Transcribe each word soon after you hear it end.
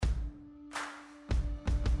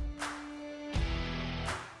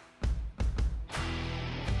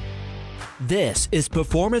This is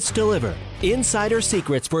Performance Delivered, Insider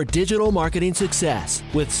Secrets for Digital Marketing Success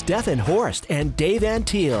with Stefan Horst and Dave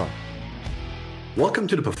Antiel. Welcome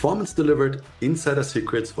to the Performance Delivered, Insider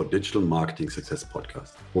Secrets for Digital Marketing Success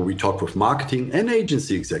podcast, where we talk with marketing and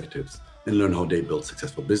agency executives and learn how they build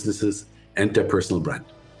successful businesses and their personal brand.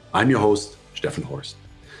 I'm your host, Stefan Horst.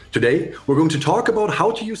 Today, we're going to talk about how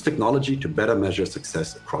to use technology to better measure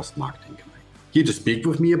success across marketing campaigns. Here to speak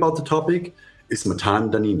with me about the topic is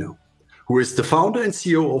Mattan Danino, who is the founder and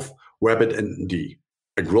CEO of WEBITMD,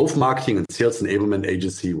 a growth marketing and sales enablement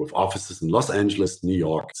agency with offices in Los Angeles, New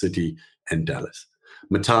York City, and Dallas.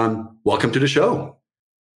 Mattan, welcome to the show.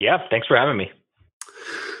 Yeah, thanks for having me.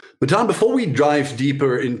 Mattan, before we dive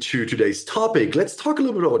deeper into today's topic, let's talk a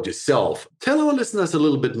little bit about yourself. Tell our listeners a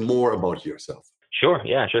little bit more about yourself. Sure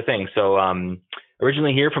thing. So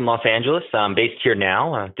originally here from Los Angeles, I'm based here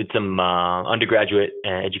now. Did some undergraduate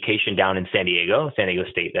education down in San Diego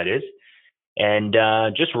State, that is. And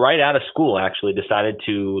just right out of school, actually decided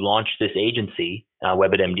to launch this agency,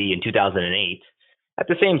 WEBITMD, in 2008. At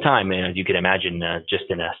the same time, as you can imagine, just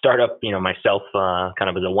in a startup, myself, kind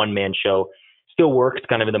of as a one-man show, still worked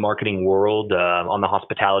kind of in the marketing world on the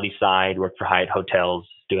hospitality side, worked for Hyatt Hotels,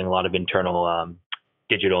 doing a lot of internal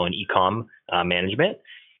digital and e-com management,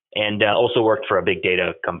 and also worked for a big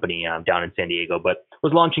data company down in San Diego, but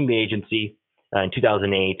was launching the agency in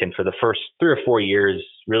 2008, and for the first 3 or 4 years,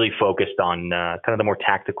 really focused on kind of the more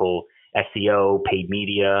tactical SEO, paid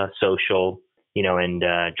media, social, and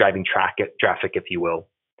driving traffic, if you will.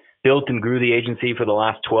 Built and grew the agency for the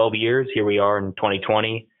last 12 years. Here we are in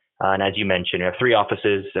 2020. And as you mentioned, we have 3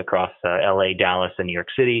 offices across LA, Dallas, and New York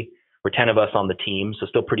City. We're 10 of us on the team, so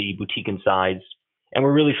still pretty boutique in size. And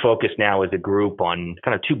we're really focused now as a group on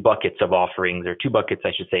kind of 2 buckets of offerings, or 2 buckets,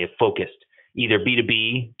 I should say, of focused. Either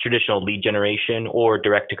B2B, traditional lead generation, or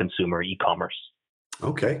direct-to-consumer e-commerce.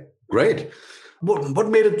 Okay, great. What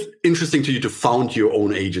made it interesting to you to found your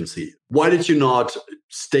own agency? Why did you not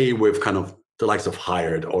stay with kind of the likes of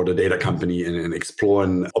Hired or the data company and explore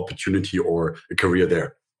an opportunity or a career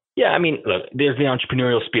there? Yeah, I mean, look, there's the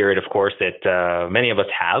entrepreneurial spirit, of course, that many of us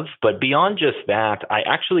have. But beyond just that, I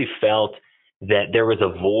actually felt that there was a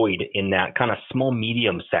void in that kind of small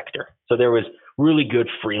medium sector. So there was really good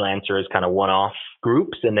freelancers, kind of one-off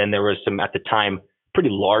groups. And then there was some, at the time, pretty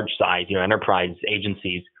large size, enterprise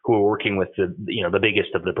agencies who were working with the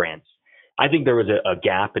biggest of the brands. I think there was a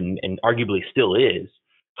gap, and arguably still is,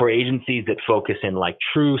 for agencies that focus in like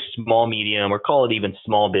true small medium, or call it even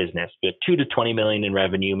small business, but 2 to 20 million in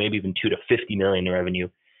revenue, maybe even 2 to 50 million in revenue,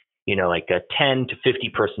 like a 10 to 50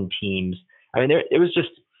 person teams. I mean,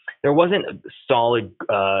 there wasn't a solid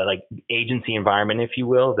like agency environment, if you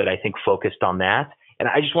will, that I think focused on that. And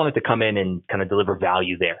I just wanted to come in and kind of deliver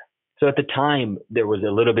value there. So at the time, there was a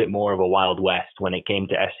little bit more of a Wild West when it came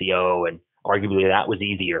to SEO, and arguably that was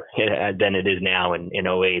easier than it is now in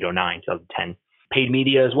 08, 09, 2010. Paid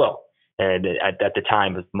media as well. And at the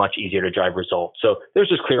time, it was much easier to drive results. So there's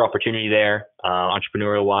just clear opportunity there.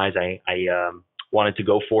 Entrepreneurial wise, I wanted to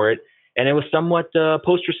go for it. And it was somewhat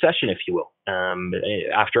post-recession, if you will.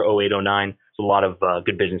 After 08, 09, there's a lot of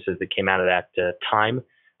good businesses that came out of that time.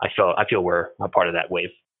 I feel we're a part of that wave.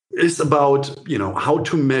 It's about, how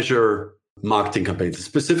to measure marketing campaigns,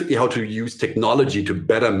 specifically how to use technology to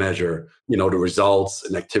better measure, the results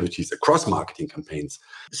and activities across marketing campaigns.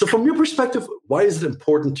 So from your perspective, why is it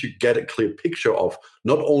important to get a clear picture of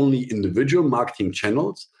not only individual marketing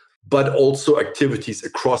channels, but also activities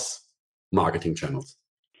across marketing channels?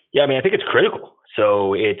 Yeah, I mean, I think it's critical.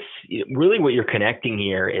 So it's really what you're connecting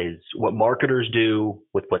here is what marketers do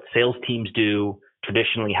with what sales teams do,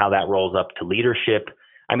 traditionally how that rolls up to leadership.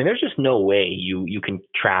 I mean, there's just no way you can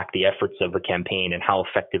track the efforts of a campaign and how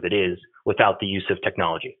effective it is without the use of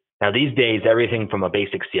technology. Now, these days, everything from a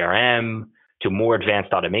basic CRM to more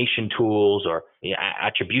advanced automation tools or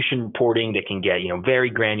attribution reporting that can get, very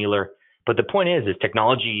granular. But the point is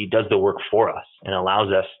technology does the work for us and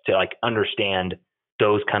allows us to understand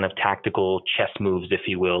those kind of tactical chess moves, if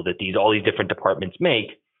you will, that all these different departments make,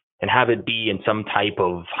 and have it be in some type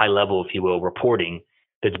of high level, if you will, reporting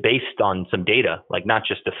that's based on some data, like not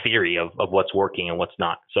just a theory of what's working and what's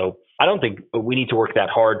not. So I don't think we need to work that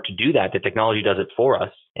hard to do that. The technology does it for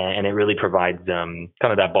us, and it really provides kind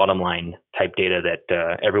of that bottom line type data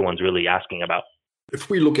that everyone's really asking about. If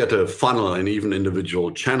we look at a funnel and even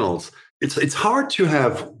individual channels, it's hard to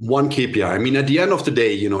have one KPI. I mean, at the end of the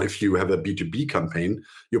day, if you have a B2B campaign,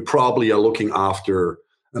 you probably are looking after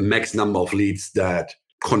a max number of leads that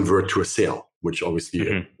convert to a sale, which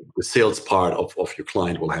obviously the sales part of your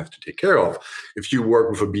client will have to take care of. If you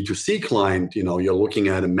work with a B2C client, you're looking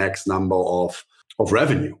at a max number of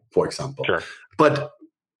revenue, for example. Sure. But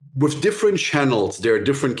with different channels, there are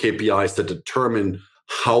different KPIs that determine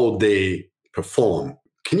how they perform.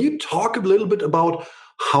 Can you talk a little bit about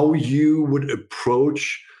how you would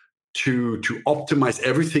approach to optimize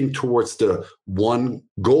everything towards the one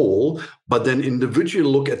goal, but then individually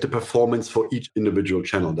look at the performance for each individual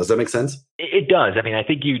channel? Does that make sense? It does. I mean, I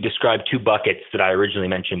think you described two buckets that I originally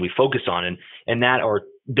mentioned we focus on, and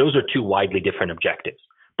those are two widely different objectives.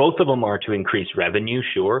 Both of them are to increase revenue,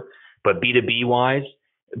 sure, but B2B wise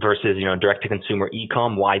versus direct to consumer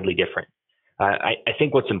e-com, widely different. I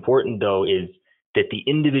think what's important though is that the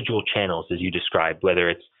individual channels, as you described, whether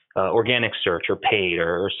it's organic search or paid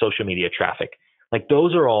or social media traffic, like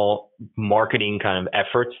those are all marketing kind of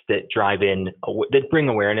efforts that that bring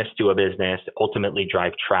awareness to a business, ultimately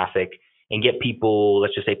drive traffic and get people,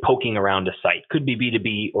 let's just say, poking around a site. Could be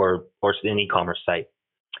B2B or an e-commerce site.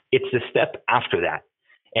 It's the step after that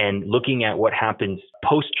and looking at what happens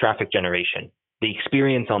post traffic generation, the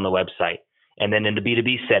experience on the website. And then in the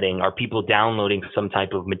B2B setting, are people downloading some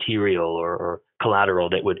type of material or collateral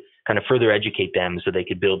that would kind of further educate them so they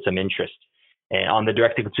could build some interest? And on the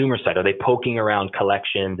direct-to-consumer side, are they poking around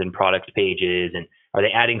collections and product pages, and are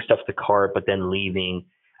they adding stuff to cart but then leaving?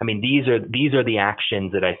 I mean, these are the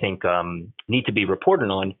actions that I think need to be reported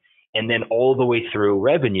on. And then all the way through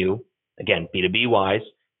revenue, again, B2B wise,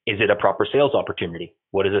 is it a proper sales opportunity?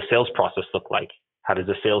 What does a sales process look like? How does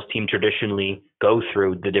the sales team traditionally go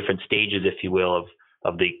through the different stages, if you will,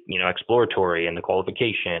 of the exploratory and the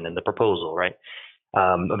qualification and the proposal, right?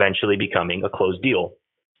 Eventually becoming a closed deal.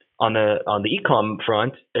 On the e-com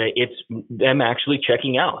front, it's them actually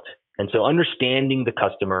checking out. And so understanding the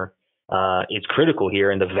customer is critical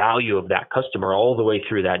here, and the value of that customer all the way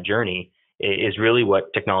through that journey is really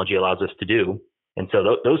what technology allows us to do. And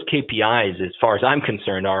so those KPIs, as far as I'm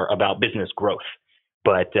concerned, are about business growth.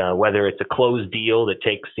 But whether it's a closed deal that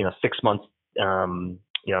takes 6 months,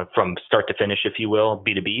 from start to finish, if you will,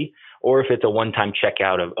 B2B, or if it's a one-time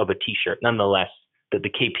checkout of a T-shirt, nonetheless, the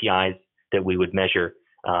KPIs that we would measure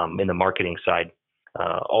in the marketing side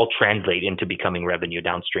all translate into becoming revenue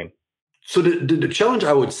downstream. So the challenge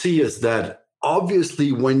I would see is that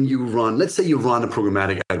obviously when you let's say you run a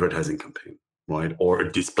programmatic advertising campaign, right, or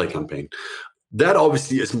a display campaign, that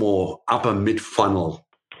obviously is more upper mid-funnel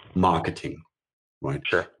marketing, right?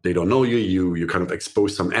 Sure. They don't know you kind of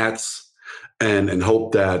expose some ads and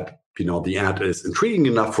hope that the ad is intriguing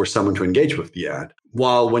enough for someone to engage with the ad.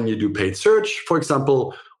 While when you do paid search, for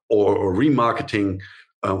example, or remarketing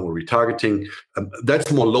or retargeting,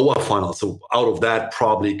 that's more lower funnel. So out of that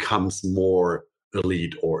probably comes more a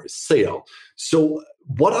lead or a sale. So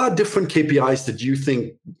what are different KPIs that you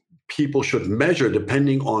think people should measure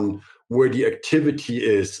depending on where the activity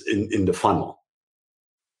is in the funnel?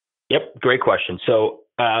 Yep, great question. So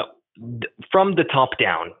from the top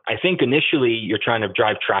down, I think initially you're trying to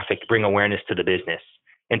drive traffic, bring awareness to the business.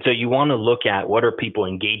 And so you want to look at what are people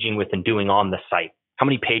engaging with and doing on the site? How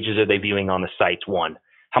many pages are they viewing on the site? One,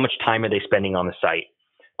 how much time are they spending on the site?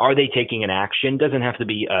 Are they taking an action? Doesn't have to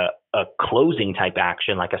be a closing type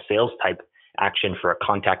action, like a sales type action for a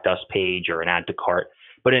contact us page or an add to cart,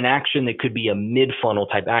 but an action that could be a mid-funnel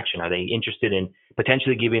type action. Are they interested in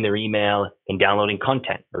potentially giving their email and downloading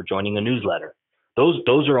content or joining a newsletter?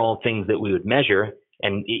 Those are all things that we would measure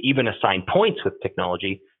and even assign points with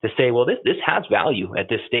technology to say, well, this has value at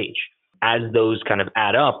this stage. As those kind of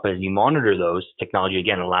add up, as you monitor those, technology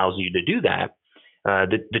again allows you to do that.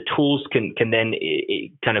 The tools can then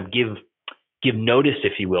kind of give notice,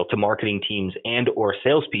 if you will, to marketing teams and or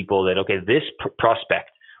salespeople that, okay, this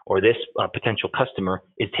prospect or this potential customer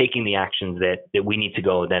is taking the actions that we need to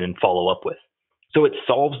go then and follow up with. So it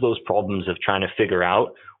solves those problems of trying to figure out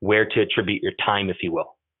where to attribute your time, if you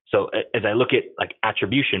will. So as I look at like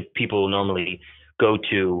attribution, people normally go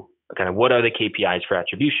to kind of what are the KPIs for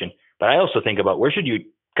attribution, but I also think about where should you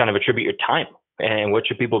kind of attribute your time and what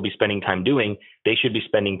should people be spending time doing? They should be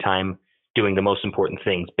spending time doing the most important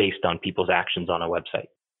things based on people's actions on a website.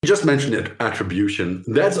 You just mentioned it, attribution.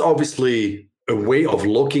 That's obviously a way of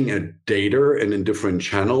looking at data and in different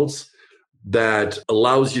channels that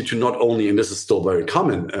allows you to not only, and this is still very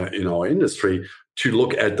common in our industry, to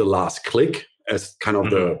look at the last click as kind of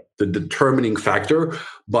the determining factor,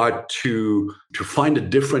 but to find a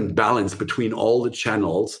different balance between all the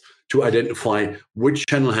channels to identify which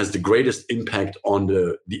channel has the greatest impact on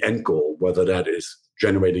the end goal, whether that is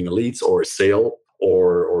generating leads or a sale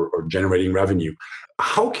or generating revenue.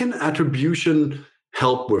 How can attribution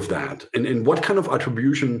help with that? And what kind of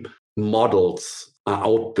attribution models are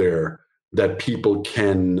out there that people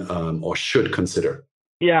can or should consider?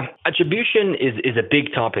 Yeah, attribution is a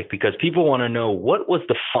big topic because people want to know what was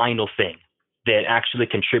the final thing that actually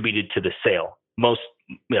contributed to the sale most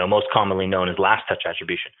most commonly known as last touch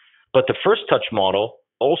attribution. But the first touch model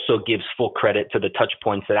also gives full credit to the touch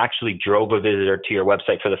points that actually drove a visitor to your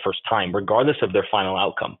website for the first time, regardless of their final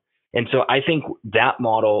outcome. And so I think that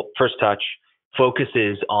model, first touch,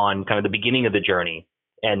 focuses on kind of the beginning of the journey,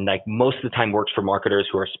 and like most of the time works for marketers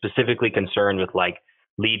who are specifically concerned with like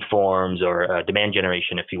lead forms or demand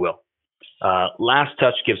generation, if you will. Last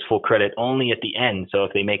touch gives full credit only at the end. So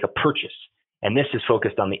if they make a purchase, and this is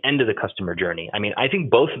focused on the end of the customer journey. I mean, I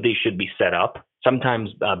think both of these should be set up.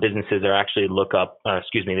 Sometimes businesses are actually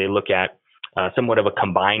they look at somewhat of a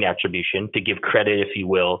combined attribution to give credit, if you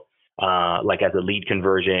will, like as a lead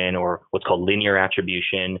conversion or what's called linear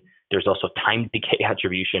attribution. There's also time decay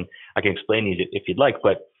attribution. I can explain these if you'd like,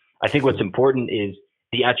 but I think what's important is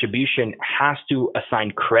the attribution has to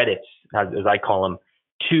assign credits, as I call them,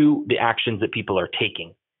 to the actions that people are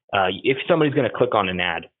taking. If somebody's going to click on an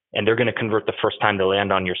ad and they're going to convert the first time they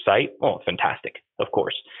land on your site, oh, fantastic, of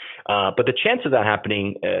course. But the chance of that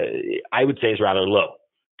happening, I would say, is rather low,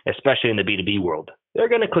 especially in the B2B world. They're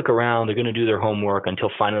going to click around, they're going to do their homework until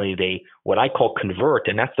finally they, what I call convert,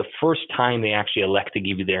 and that's the first time they actually elect to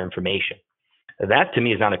give you their information. That to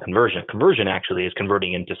me is not a conversion. Conversion actually is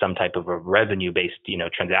converting into some type of a revenue-based,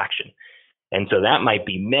 transaction. And so that might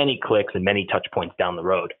be many clicks and many touch points down the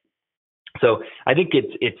road. So I think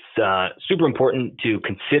it's super important to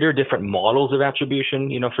consider different models of attribution,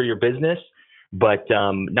 for your business, but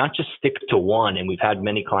not just stick to one. And we've had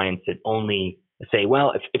many clients that only say,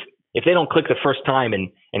 well, if they don't click the first time and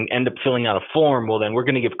end up filling out a form, well, then we're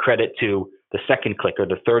going to give credit to the second click or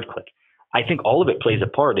the third click. I think all of it plays a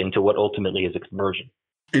part into what ultimately is a conversion.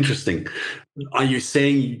 Interesting. Are you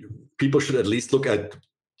saying people should at least look at,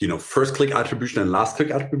 first click attribution and last click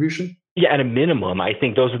attribution? Yeah, at a minimum, I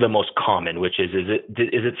think those are the most common, which is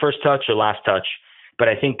it first touch or last touch? But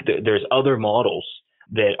I think there's other models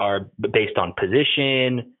that are based on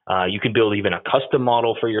position. You can build even a custom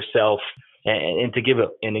model for yourself. And to give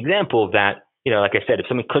an example of that, like I said, if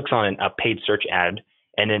someone clicks on a paid search ad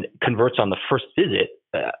and then converts on the first visit,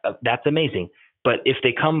 that's amazing. But if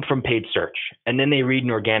they come from paid search and then they read an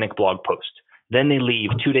organic blog post, then they leave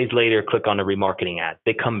 2 days later, click on a remarketing ad,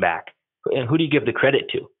 they come back, and who do you give the credit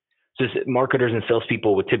to? So marketers and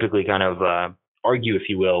salespeople would typically kind of argue, if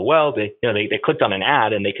you will, well, they clicked on an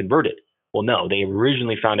ad and they converted. Well, no, they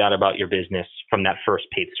originally found out about your business from that first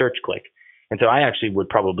paid search click. And so I actually would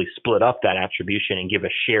probably split up that attribution and give a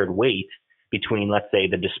shared weight between, let's say,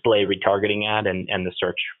 the display retargeting ad and the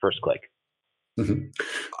search first click. Mm-hmm.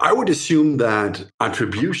 I would assume that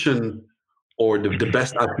attribution or the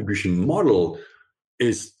best attribution model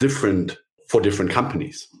is different for different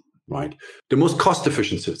companies, right? The most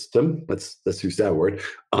cost-efficient system, let's use that word,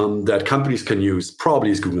 that companies can use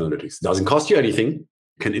probably is Google Analytics. It doesn't cost you anything,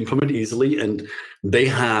 can implement easily, and they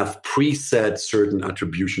have preset certain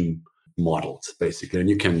attribution models, basically, and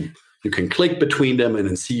you can click between them and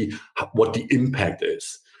then see what the impact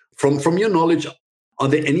is. From your knowledge, are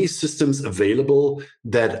there any systems available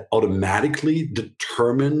that automatically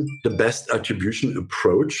determine the best attribution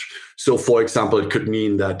approach? So, for example, it could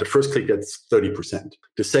mean that the first click gets 30%,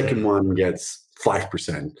 the second one gets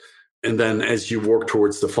 5%, and then as you work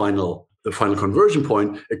towards the final conversion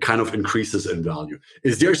point, it kind of increases in value.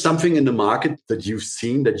 Is there something in the market that you've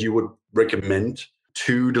seen that you would recommend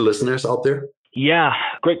to the listeners out there? Yeah,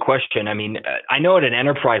 great question. I mean, I know at an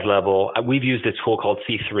enterprise level, we've used this tool called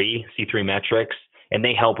C3 Metrics, and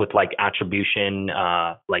they help with like attribution,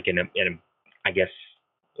 like I guess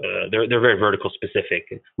they're very vertical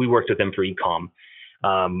specific. We worked with them for e-com,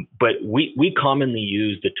 but we commonly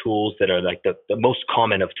use the tools that are like the most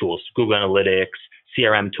common of tools: Google Analytics,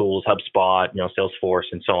 CRM tools, HubSpot, Salesforce,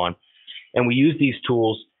 and so on. And we use these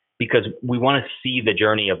tools because we want to see the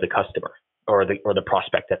journey of the customer or the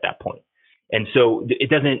prospect at that point. And so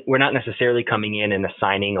we're not necessarily coming in and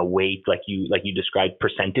assigning a weight like you described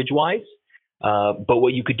percentage wise. But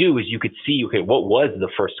what you could do is you could see, okay, what was the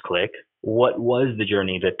first click? What was the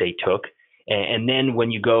journey that they took? And then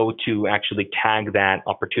when you go to actually tag that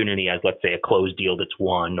opportunity as, let's say, a closed deal that's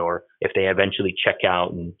won, or if they eventually check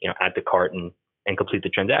out and add to cart and complete the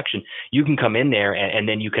transaction, you can come in there and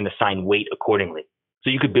then you can assign weight accordingly. So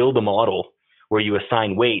you could build a model where you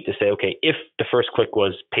assign weight to say, okay, if the first click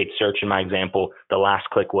was paid search in my example, the last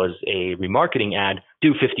click was a remarketing ad,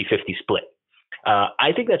 do 50-50 split.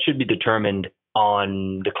 I think that should be determined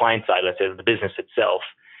on the client side, let's say the business itself,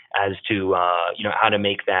 as to how to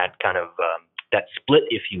make that kind of that split,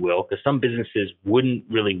 if you will, because some businesses wouldn't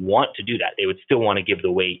really want to do that. They would still want to give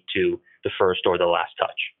the weight to the first or the last touch.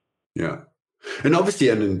 Yeah. And obviously,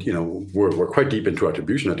 we're quite deep into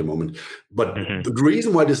attribution at the moment. But the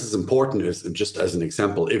reason why this is important is, just as an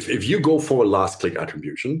example, if you go for a last click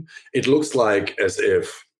attribution, it looks like as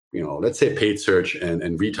if, let's say paid search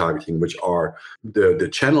and retargeting, which are the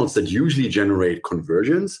channels that usually generate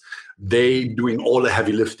conversions, they doing all the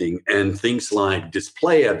heavy lifting, and things like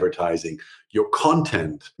display advertising, your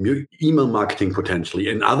content, your email marketing potentially,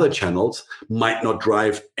 and other channels might not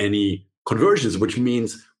drive any conversions, which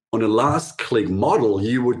means on a last click model,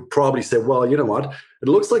 you would probably say, well, you know what? It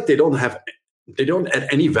looks like they don't add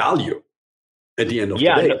any value at the end of the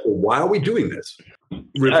day. No. So why are we doing this?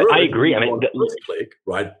 I agree. I mean, first click,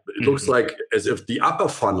 right? It looks like as if the upper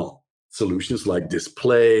funnel solutions like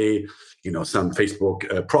display, some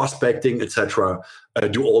Facebook prospecting, etc.,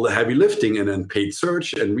 do all the heavy lifting, and then paid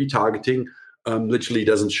search and retargeting literally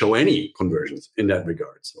doesn't show any conversions in that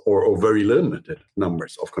regards, or very limited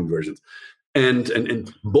numbers of conversions.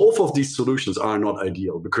 And both of these solutions are not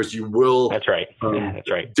ideal, because you will that's right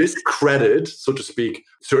discredit, so to speak,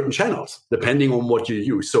 certain channels depending on what you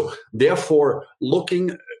use. So therefore,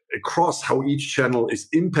 looking across how each channel is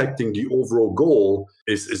impacting the overall goal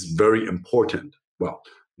is very important. Well,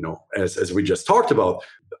 as we just talked about,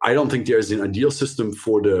 I don't think there's an ideal system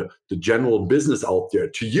for the general business out there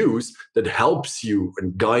to use that helps you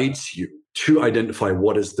and guides you to identify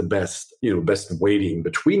what is the best weighting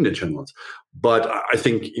between the channels. But I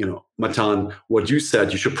think, Mattan, what you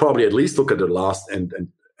said, you should probably at least look at the last and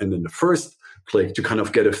then the first click to kind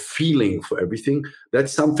of get a feeling for everything.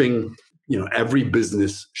 That's something, every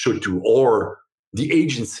business should do, or the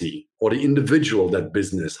agency or the individual that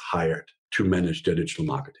business hired to manage their digital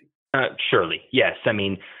marketing. Surely, yes. I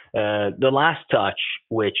mean, the last touch,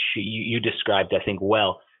 which you described, I think,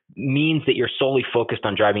 well, means that you're solely focused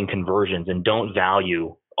on driving conversions and don't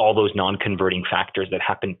value all those non-converting factors that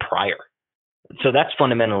happened prior. So that's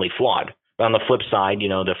fundamentally flawed. But on the flip side,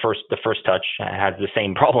 the first touch has the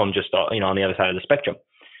same problem, just on the other side of the spectrum.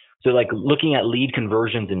 So like looking at lead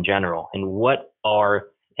conversions in general, and what are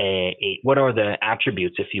the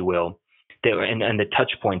attributes, if you will, and the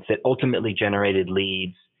touch points that ultimately generated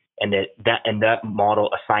leads, and that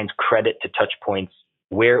model assigns credit to touch points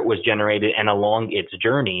where it was generated and along its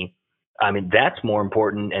journey. I mean, that's more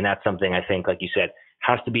important, and that's something I think, like you said,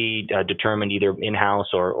 has to be determined either in-house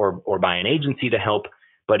or by an agency to help.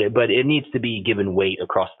 But it needs to be given weight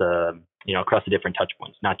across the different touch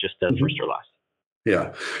points, not just the first or last.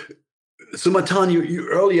 Yeah. So Mattan, you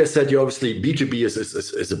earlier said you obviously B2B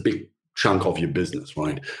is a big chunk of your business,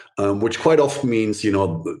 right? Which quite often means,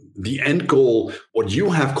 the end goal, what you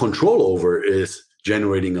have control over, is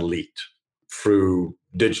generating a lead through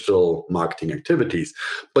digital marketing activities.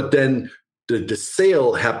 But then the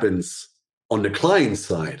sale happens on the client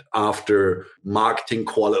side after marketing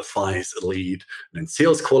qualifies a lead, and then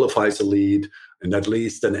sales qualifies a lead, and that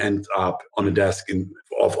leads then end up on a desk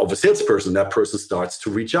of a salesperson. That person starts to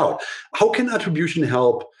reach out. How can attribution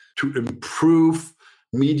help to improve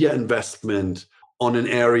media investment on an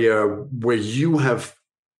area where you have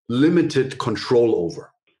limited control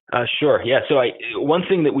over? Sure. Yeah. So one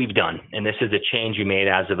thing that we've done, and this is a change we made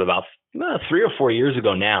as of about 3 or 4 years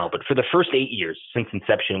ago now, but for the first 8 years since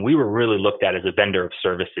inception, we were really looked at as a vendor of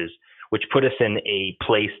services, which put us in a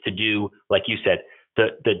place to do, like you said,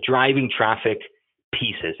 the driving traffic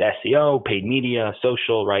pieces, SEO, paid media,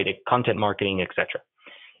 social, right, content marketing, etc.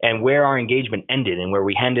 And where our engagement ended, and where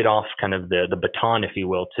we handed off kind of the baton, if you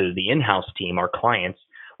will, to the in-house team, our clients,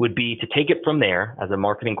 would be to take it from there as a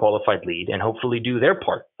marketing qualified lead and hopefully do their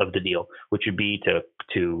part of the deal, which would be to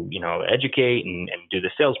educate and do the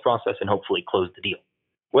sales process and hopefully close the deal.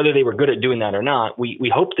 Whether they were good at doing that or not,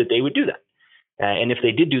 we hoped that they would do that. And if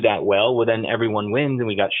they did do that well, then everyone wins and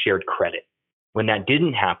we got shared credit. When that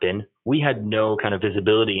didn't happen, we had no kind of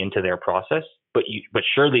visibility into their process, but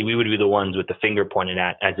surely we would be the ones with the finger pointed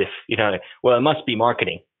at, as if, well, it must be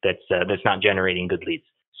marketing that's not generating good leads.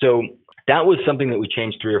 So that was something that we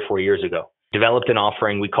changed 3 or 4 years ago. Developed an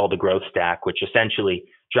offering we call the Growth Stack, which essentially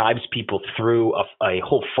drives people through a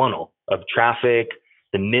whole funnel of traffic,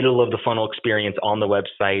 the middle of the funnel experience on the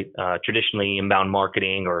website, traditionally inbound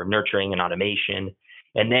marketing or nurturing and automation,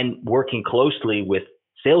 and then working closely with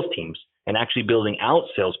sales teams and actually building out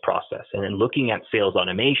sales process, and then looking at sales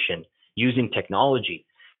automation using technology.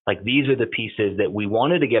 Like, these are the pieces that we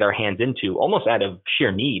wanted to get our hands into almost out of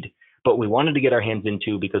sheer need, but we wanted to get our hands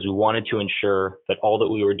into because we wanted to ensure that all that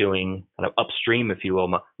we were doing kind of upstream, if you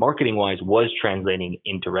will, marketing wise, was translating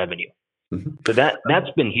into revenue. Mm-hmm. So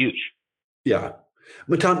that's been huge. Yeah.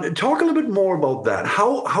 Mattan, talk a little bit more about that.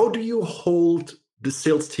 How do you hold the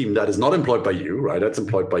sales team that is not employed by you, right? That's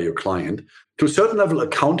employed by your client, to a certain level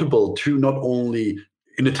accountable to not only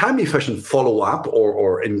in a timely fashion follow up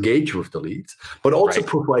or engage with the leads, but also Right.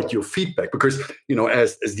 provide your feedback. Because,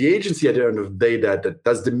 as the agency at the end of the day that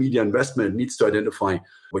does the media investment, it needs to identify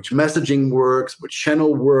which messaging works, which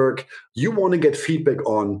channel work. You want to get feedback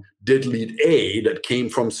on, did lead A that came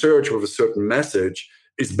from search with a certain message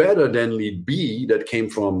is better than lead B that came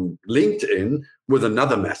from LinkedIn with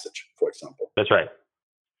another message, for example. That's right.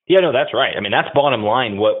 Yeah, no, that's right. I mean, that's bottom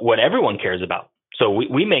line, what everyone cares about. So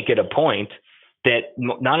we make it a point that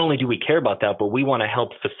not only do we care about that, but we want to help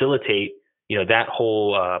facilitate, that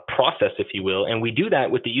whole process, if you will. And we do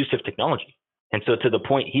that with the use of technology. And so to the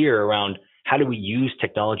point here around how do we use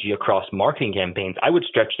technology across marketing campaigns, I would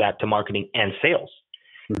stretch that to marketing and sales.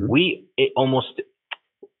 Mm-hmm.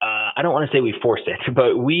 I don't want to say we force it,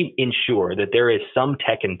 but we ensure that there is some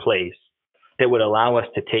tech in place that would allow us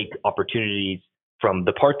to take opportunities from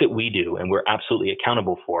the part that we do, and we're absolutely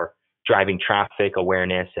accountable for, driving traffic,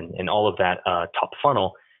 awareness, and all of that top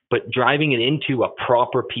funnel, but driving it into a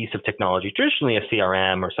proper piece of technology, traditionally a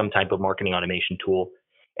CRM or some type of marketing automation tool,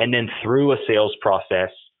 and then through a sales process,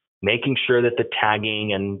 making sure that the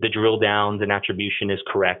tagging and the drill downs and attribution is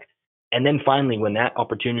correct. And then finally, when that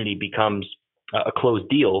opportunity becomes a closed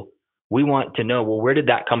deal, we want to know, well, where did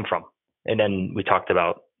that come from? And then we talked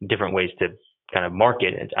about different ways to kind of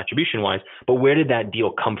market attribution wise, but where did that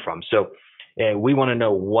deal come from? So we want to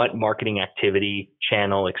know what marketing activity,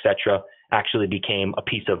 channel, et cetera, actually became a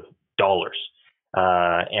piece of dollars.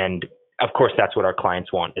 And of course, that's what our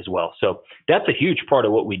clients want as well. So that's a huge part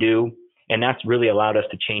of what we do. And that's really allowed us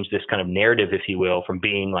to change this kind of narrative, if you will, from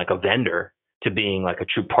being like a vendor to being like a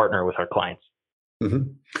true partner with our clients.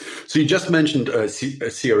 Mm-hmm. So you just mentioned a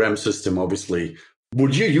CRM system, obviously.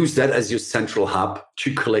 Would you use that as your central hub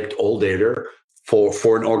to collect all data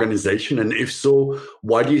for an organization? And if so,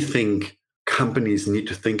 why do you think companies need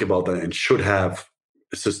to think about that and should have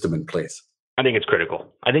a system in place? I think it's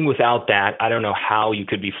critical. I think without that, I don't know how you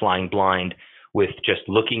could be flying blind with just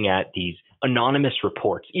looking at these anonymous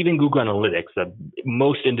reports. Even Google Analytics, the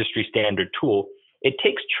most industry standard tool, it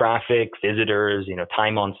takes traffic, visitors,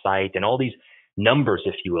 time on site, and all these numbers,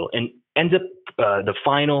 if you will, and ends up the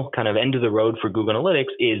final kind of end of the road for Google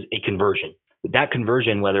Analytics is a conversion. That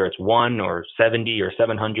conversion, whether it's 1 or 70 or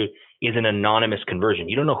 700, is an anonymous conversion.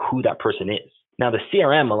 You don't know who that person is. Now, the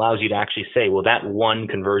CRM allows you to actually say, well, that one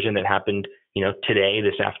conversion that happened, today,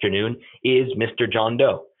 this afternoon, is Mr. John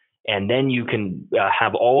Doe. And then you can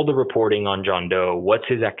have all the reporting on John Doe, what's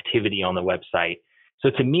his activity on the website. So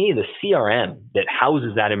to me, the CRM that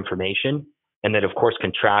houses that information and that, of course,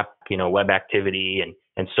 can track, web activity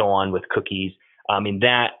and so on with cookies. I mean,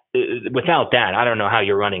 that without that, I don't know how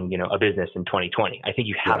you're running, a business in 2020. I think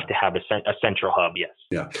you have to have a central hub. Yes.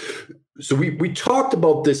 Yeah. So we talked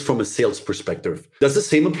about this from a sales perspective. Does the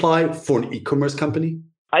same apply for an e-commerce company?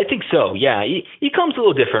 I think so. Yeah. E-com's a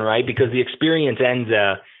little different, right? Because the experience ends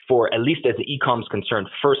for, at least as the e-com's concerned,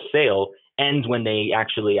 first sale ends when they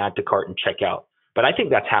actually add to cart and check out. But I think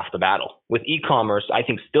that's half the battle. With e-commerce, I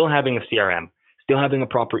think still having a CRM, still having a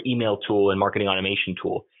proper email tool and marketing automation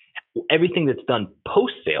tool, everything that's done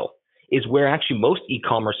post-sale is where actually most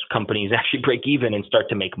e-commerce companies actually break even and start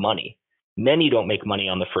to make money. Many don't make money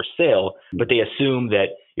on the first sale, but they assume that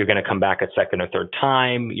you're going to come back a second or third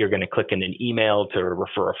time. You're going to click in an email to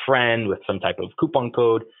refer a friend with some type of coupon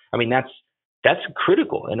code. I mean, that's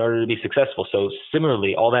critical in order to be successful. So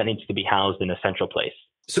similarly, all that needs to be housed in a central place.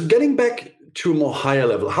 So getting back to a more higher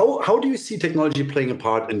level, how do you see technology playing a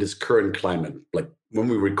part in this current climate? Like when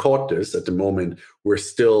we record this at the moment, we're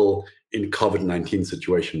still in COVID-19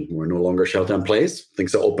 situation. We're no longer shelter in place.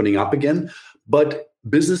 Things are opening up again. But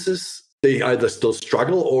businesses, they either still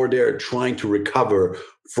struggle or they're trying to recover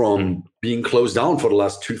from being closed down for the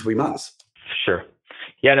last 2-3 months. Sure.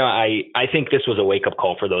 Yeah, no, I think this was a wake-up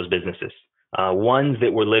call for those businesses. Ones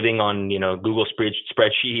that were living on, Google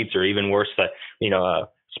spreadsheets, or even worse,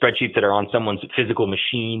 spreadsheets that are on someone's physical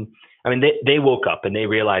machine. I mean, they woke up and they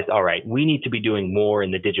realized, all right, we need to be doing more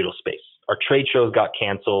in the digital space. Our trade shows got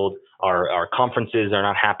canceled. Our conferences are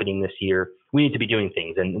not happening this year. We need to be doing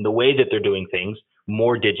things. And the way that they're doing things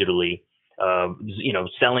more digitally,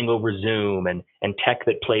 selling over Zoom and tech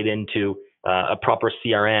that played into a proper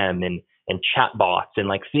CRM and chatbots and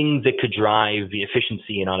like things that could drive the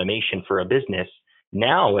efficiency and automation for a business.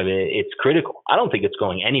 Now, I mean, it's critical. I don't think it's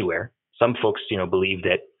going anywhere. Some folks, believe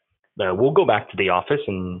that we'll go back to the office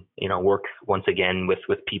and, work once again with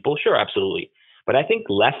people. Sure, absolutely. But I think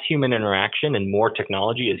less human interaction and more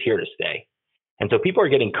technology is here to stay. And so people are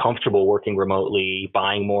getting comfortable working remotely,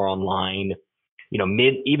 buying more online,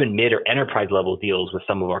 mid or enterprise level deals with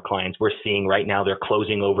some of our clients. We're seeing right now they're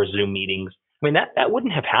closing over Zoom meetings. I mean, that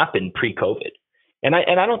wouldn't have happened pre-COVID. And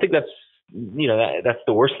I don't think that's that's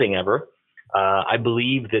the worst thing ever. I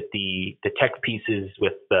believe that the tech pieces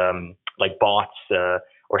with like bots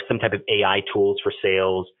or some type of AI tools for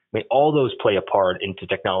sales, I mean, all those play a part into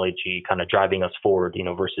technology kind of driving us forward,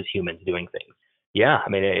 versus humans doing things. Yeah, I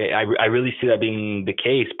mean, I really see that being the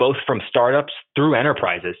case, both from startups through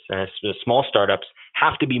enterprises. And small startups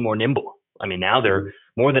have to be more nimble. I mean, now they're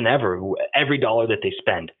more than ever, every dollar that they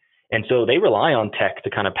spend. And so they rely on tech to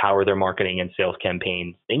kind of power their marketing and sales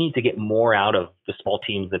campaigns. They need to get more out of the small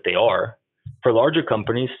teams that they are. For larger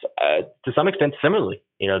companies, to some extent, similarly,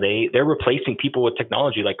 they're replacing people with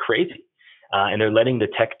technology like crazy. And they're letting the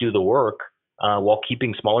tech do the work while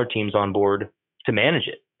keeping smaller teams on board to manage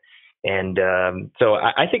it. And so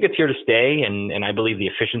I think it's here to stay, and I believe the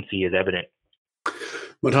efficiency is evident.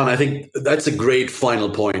 Mattan, I think that's a great final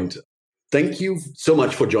point. Thank you so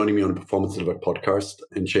much for joining me on the Performance Delivered podcast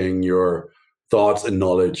and sharing your thoughts and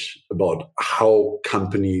knowledge about how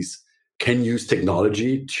companies can use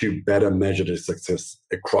technology to better measure their success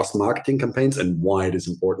across marketing campaigns and why it is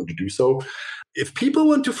important to do so. If people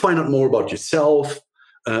want to find out more about yourself,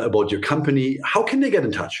 about your company, how can they get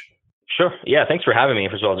in touch? Sure. Yeah. Thanks for having me.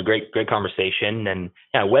 First of all, it's a great conversation. And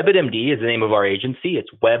yeah, WEBITMD is the name of our agency. It's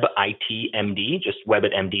WEBITMD, just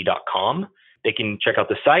webitmd.com. They can check out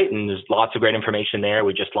the site, and there's lots of great information there.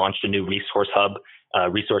 We just launched a new resource hub,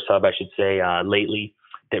 lately,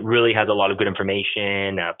 that really has a lot of good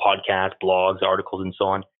information, podcasts, blogs, articles, and so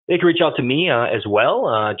on. They can reach out to me as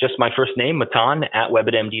well. Just my first name, Mattan, at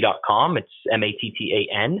webitmd.com. It's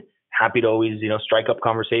Mattan. Happy to always, strike up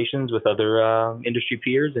conversations with other industry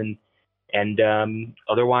peers, and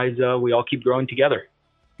otherwise, we all keep growing together.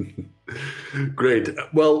 Great.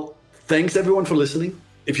 Well, thanks everyone for listening.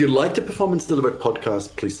 If you like the Performance Delivered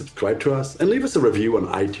podcast, please subscribe to us and leave us a review on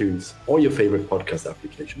iTunes or your favorite podcast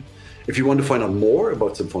application. If you want to find out more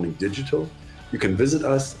about Symphonic Digital, you can visit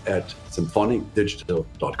us at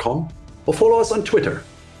symphonicdigital.com or follow us on Twitter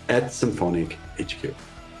at SymphonicHQ.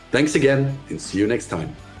 Thanks again, and see you next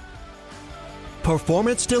time.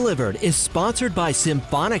 Performance Delivered is sponsored by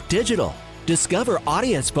Symphonic Digital. Discover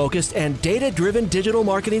audience-focused and data-driven digital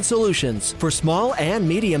marketing solutions for small and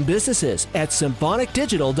medium businesses at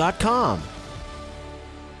symphonicdigital.com.